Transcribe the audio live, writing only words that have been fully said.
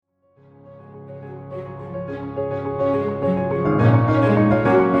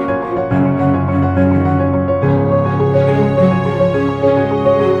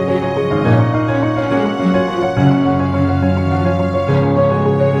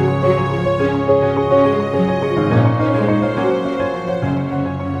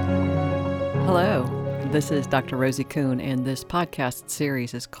This is Dr. Rosie Kuhn, and this podcast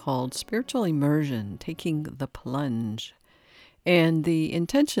series is called Spiritual Immersion, Taking the Plunge. And the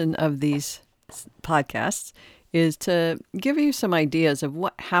intention of these podcasts is to give you some ideas of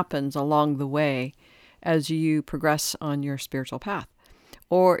what happens along the way as you progress on your spiritual path,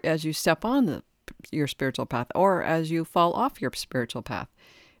 or as you step on your spiritual path, or as you fall off your spiritual path.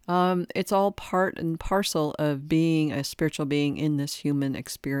 It's all part and parcel of being a spiritual being in this human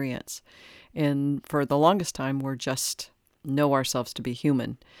experience. And for the longest time, we're just know ourselves to be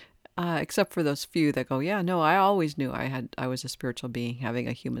human, except for those few that go, yeah, no, I always knew I was a spiritual being having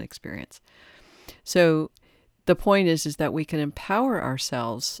a human experience. So the point is that we can empower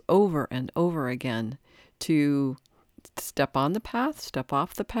ourselves over and over again to step on the path, step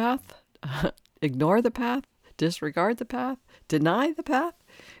off the path, ignore the path, disregard the path, deny the path.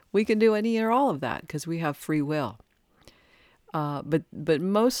 We can do any or all of that because we have free will. But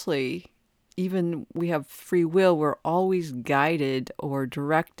mostly, even we have free will, we're always guided or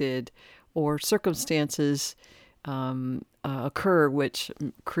directed, or circumstances occur which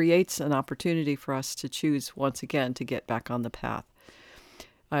creates an opportunity for us to choose once again to get back on the path.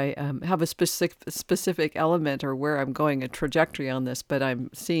 I have a specific element or where I'm going, a trajectory on this, but I'm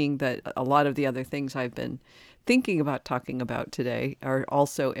seeing that a lot of the other things I've been thinking about talking about today are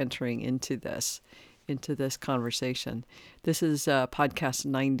also entering into this conversation. This is podcast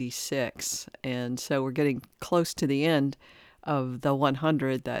 96, and so we're getting close to the end of the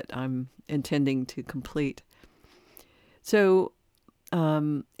 100 that I'm intending to complete. So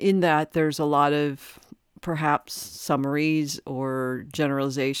in that, there's a lot of perhaps summaries or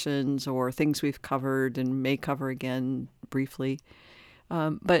generalizations or things we've covered and may cover again briefly.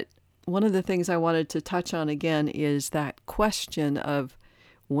 But one of the things I wanted to touch on again is that question of,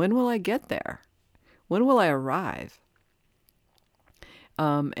 when will I get there? When will I arrive?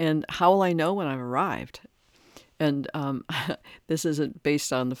 And how will I know when I've arrived? And this isn't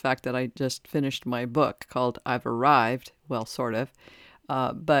based on the fact that I just finished my book called I've Arrived, well, sort of,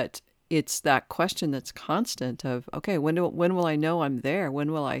 but it's that question that's constant of, okay, when will I know I'm there?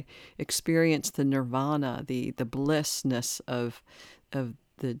 When will I experience the nirvana, the blissness of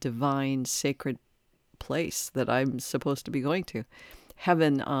the divine sacred place that I'm supposed to be going to?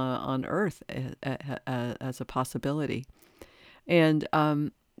 Heaven on earth as a possibility. And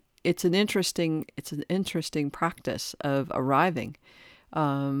it's an interesting practice of arriving.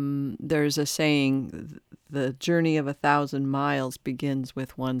 There's a saying, the journey of 1,000 miles begins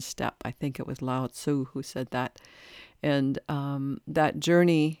with one step. I think it was Lao Tzu who said that. And that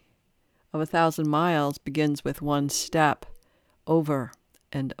journey of 1,000 miles begins with one step over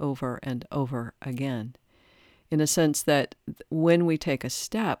and over and over again. In a sense that when we take a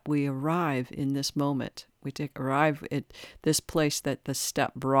step, we arrive in this moment. We arrive at this place that the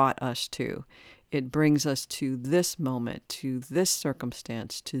step brought us to. It brings us to this moment, to this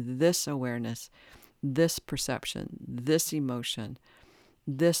circumstance, to this awareness, this perception, this emotion,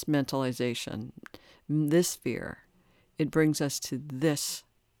 this mentalization, this fear. It brings us to this,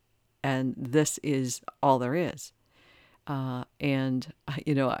 and this is all there is. And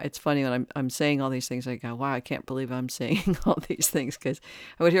it's funny when I'm saying all these things, I go, wow, I can't believe I'm saying all these things, because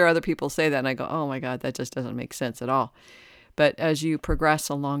I would hear other people say that and I go, oh my God, that just doesn't make sense at all. But as you progress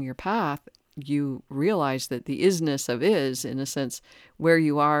along your path, you realize that the isness of is, in a sense, where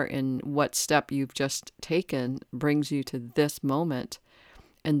you are and what step you've just taken brings you to this moment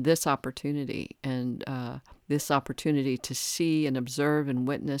and this opportunity, and this opportunity to see and observe and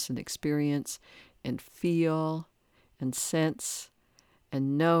witness and experience and feel and sense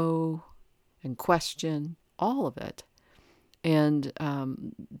and know and question, all of it. And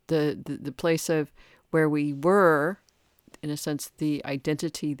the place of where we were, in a sense, the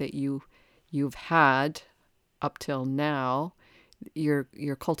identity that you've had up till now, you're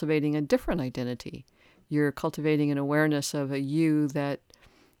cultivating a different identity. You're cultivating an awareness of a you that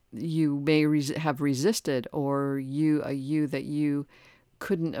you may have resisted, or a you that you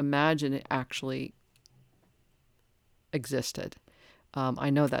couldn't imagine it actually existed. I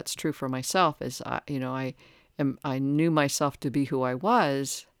know that's true for myself. As I knew myself to be who I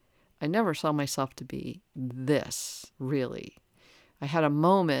was. I never saw myself to be this, really. I had a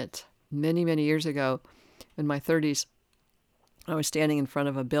moment many, many years ago in my 30s. I was standing in front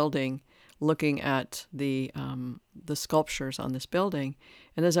of a building looking at the sculptures on this building.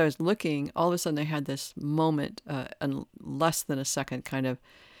 And as I was looking, all of a sudden I had this moment, in less than a second, kind of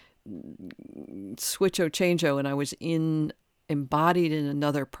switcho-change-o, and I was embodied in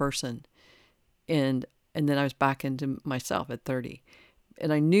another person. And then I was back into myself at 30.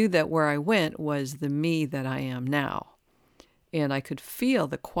 And I knew that where I went was the me that I am now. And I could feel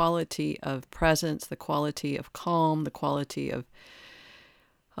the quality of presence, the quality of calm, the quality of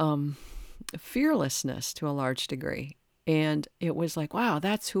fearlessness to a large degree. And it was like, wow,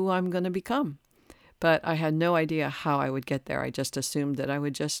 that's who I'm going to become. But I had no idea how I would get there. I just assumed that I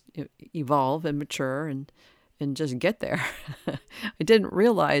would just evolve and mature and just get there. I didn't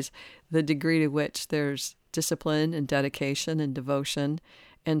realize the degree to which there's discipline and dedication and devotion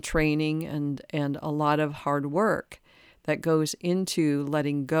and training and a lot of hard work that goes into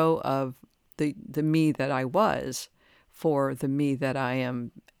letting go of the me that I was for the me that I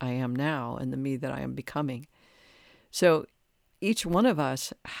am now and the me that I am becoming. So each one of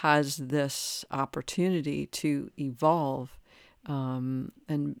us has this opportunity to evolve and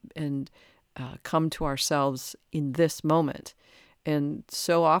come to ourselves in this moment. And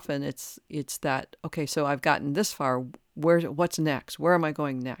so often it's that, okay, so I've gotten this far. What's next? Where am I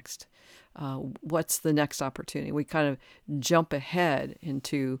going next? What's the next opportunity? We kind of jump ahead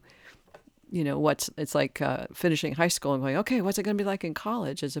into, it's like finishing high school and going, okay, what's it going to be like in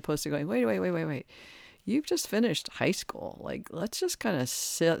college? As opposed to going, wait. You've just finished high school. Like, let's just kind of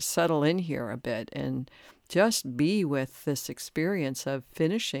settle in here a bit and just be with this experience of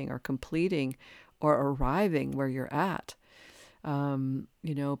finishing or completing or arriving where you're at.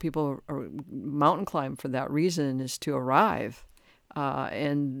 People mountain climb for that reason, is to arrive.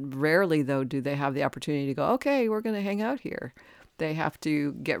 And rarely, though, do they have the opportunity to go, okay, we're going to hang out here. They have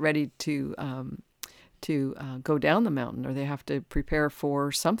to get ready to go down the mountain, or they have to prepare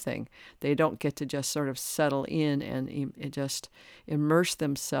for something. They don't get to just sort of settle in and just immerse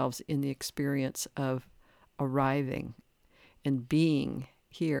themselves in the experience of arriving and being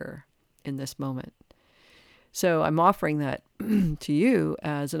here in this moment. So I'm offering that to you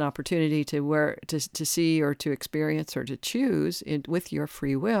as an opportunity to see or to experience or to choose with your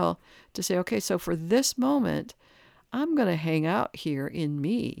free will to say, okay, so for this moment, I'm going to hang out here in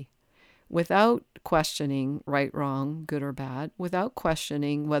me without questioning right, wrong, good or bad, without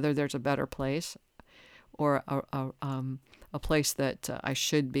questioning whether there's a better place or a place that I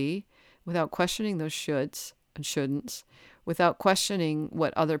should be, without questioning those shoulds and shouldn'ts, without questioning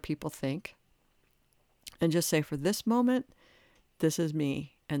what other people think. And just say, for this moment, this is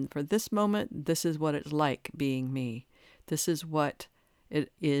me. And for this moment, this is what it's like being me. This is what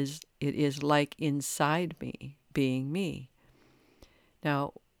it is like inside me, being me.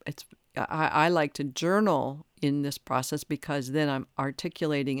 Now, I like to journal in this process because then I'm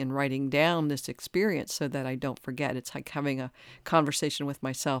articulating and writing down this experience so that I don't forget. It's like having a conversation with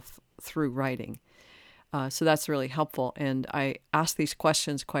myself through writing. So that's really helpful. And I ask these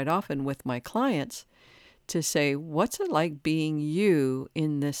questions quite often with my clients to say, what's it like being you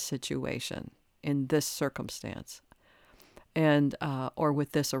in this situation, in this circumstance, and or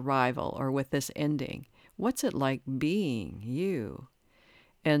with this arrival or with this ending? What's it like being you?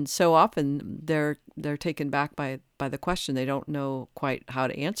 And so often they're taken back by the question. They don't know quite how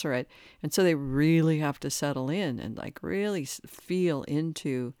to answer it. And so they really have to settle in and like really feel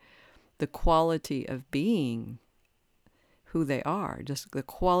into the quality of being who they are, just the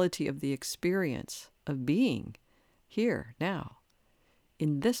quality of the experience of being here now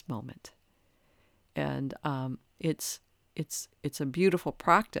in this moment. And it's a beautiful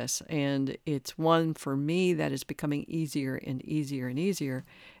practice, and it's one for me that is becoming easier and easier and easier.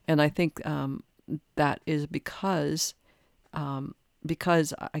 And I think that is because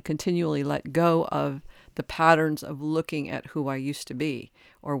I continually let go of the patterns of looking at who I used to be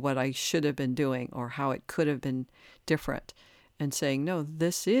or what I should have been doing or how it could have been different, and saying, no,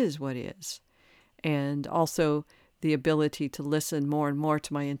 this is what is. And also the ability to listen more and more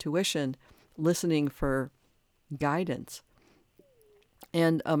to my intuition, listening for guidance.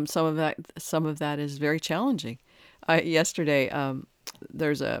 And some of that is very challenging. Yesterday, I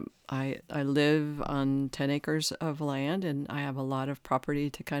live on 10 acres of land, and I have a lot of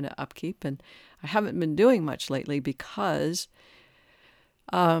property to kind of upkeep, and I haven't been doing much lately because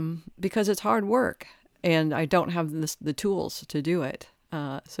it's hard work, and I don't have the tools to do it.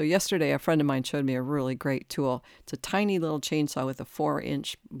 So yesterday, a friend of mine showed me a really great tool. It's a tiny little chainsaw with a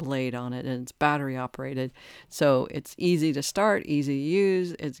 4-inch blade on it, and it's battery operated. So it's easy to start, easy to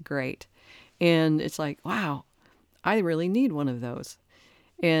use. It's great. And it's like, wow, I really need one of those.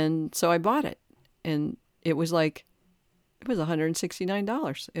 And so I bought it, and it was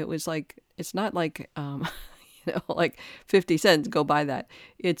 $169. It was like, it's not like, like 50 cents, go buy that.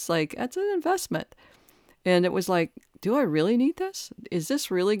 It's like, that's an investment. And it was like, do I really need this? Is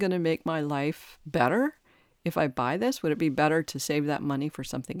this really going to make my life better? If I buy this, would it be better to save that money for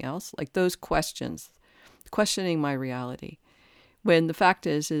something else? Like those questions, questioning my reality. When the fact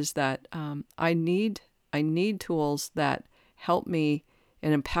is that I need tools that help me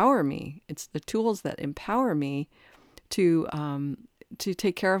and empower me. It's the tools that empower me to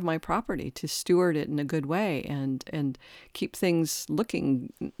take care of my property, to steward it in a good way, and keep things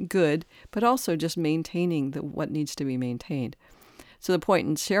looking good, but also just maintaining what needs to be maintained. So the point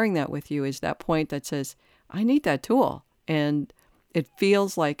in sharing that with you is that point that says, I need that tool. And it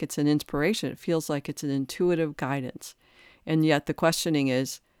feels like it's an inspiration. It feels like it's an intuitive guidance. And yet the questioning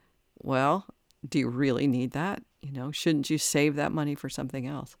is, well, do you really need that? Shouldn't you save that money for something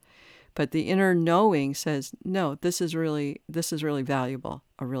else? But the inner knowing says, no, this is really valuable,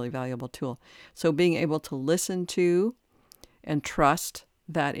 a really valuable tool. So being able to listen to and trust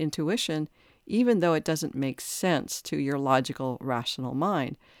that intuition, even though it doesn't make sense to your logical, rational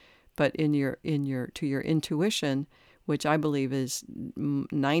mind, but to your intuition, which I believe is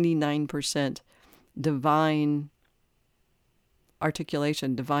 99% divine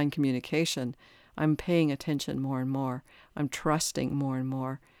articulation, divine communication, I'm paying attention more and more. I'm trusting more and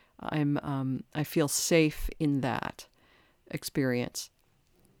more. I feel safe in that experience.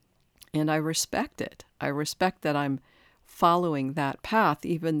 And I respect it. I respect that I'm following that path,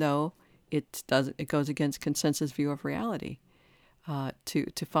 even though it goes against consensus view of reality,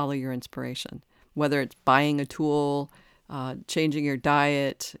 to follow your inspiration. Whether it's buying a tool, changing your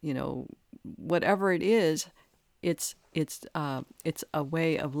diet, whatever it is, it's a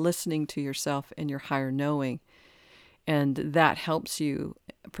way of listening to yourself and your higher knowing. And that helps you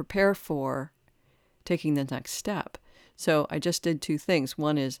prepare for taking the next step. So I just did two things.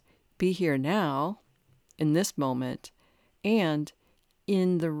 One is be here now, in this moment, and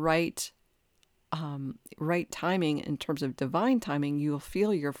in the right timing, in terms of divine timing, you'll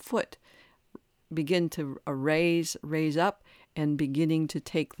feel your foot begin to raise up and beginning to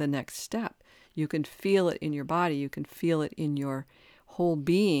take the next step. You can feel it in your body. You can feel it in your whole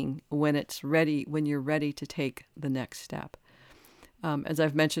being when you're ready to take the next step. As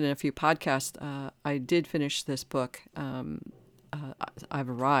I've mentioned in a few podcasts, I did finish this book, I've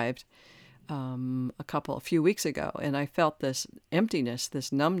Arrived, a few weeks ago, and I felt this emptiness,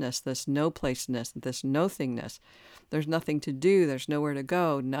 this numbness, this no-placeness, this nothingness. There's nothing to do. There's nowhere to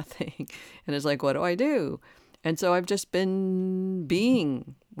go, nothing. And it's like, what do I do? And so I've just been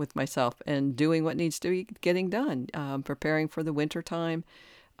being with myself and doing what needs to be getting done, preparing for the winter time,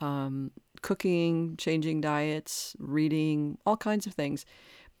 cooking, changing diets, reading, all kinds of things,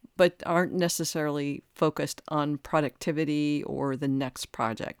 but aren't necessarily focused on productivity or the next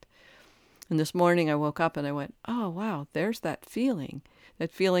project. And this morning I woke up and I went, oh, wow, there's that feeling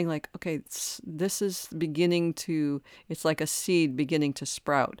like, okay, this is it's like a seed beginning to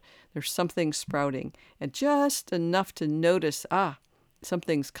sprout. There's something sprouting, and just enough to notice,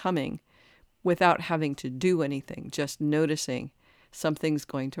 something's coming without having to do anything, just noticing something's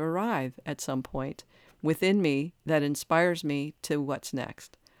going to arrive at some point within me that inspires me to what's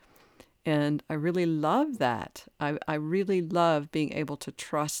next. And I really love that. I really love being able to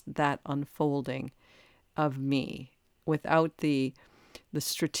trust that unfolding of me without the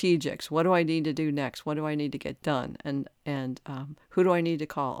strategics. What do I need to do next? What do I need to get done? And who do I need to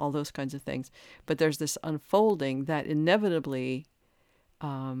call? All those kinds of things. But there's this unfolding that inevitably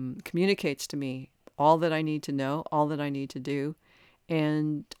communicates to me all that I need to know, all that I need to do,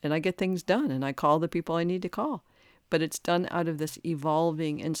 and I get things done, and I call the people I need to call. But it's done out of this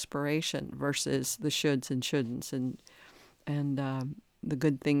evolving inspiration versus the shoulds and shouldn'ts and the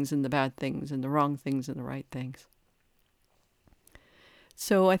good things and the bad things and the wrong things and the right things.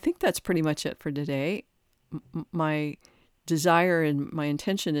 So I think that's pretty much it for today. My desire and my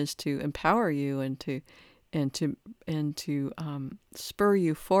intention is to empower you and to spur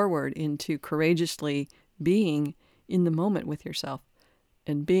you forward into courageously being in the moment with yourself,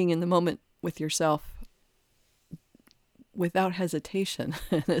 and being in the moment with yourself without hesitation.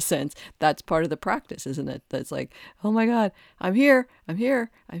 In a sense, that's part of the practice, isn't it? That's like, oh my God, I'm here.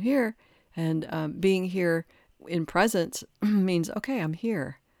 And being here in presence means, okay, I'm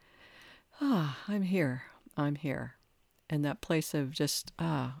here. I'm here. And that place of just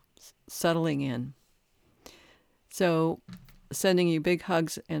settling in. So sending you big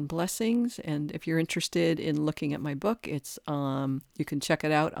hugs and blessings. And if you're interested in looking at my book, it's you can check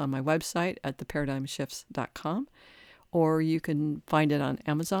it out on my website at theparadigmshifts.com, or you can find it on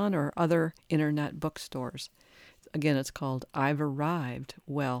Amazon or other internet bookstores. Again, it's called I've Arrived,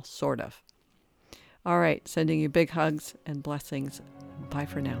 Well, Sort of. All right, sending you big hugs and blessings. Bye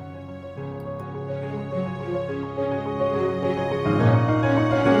for now.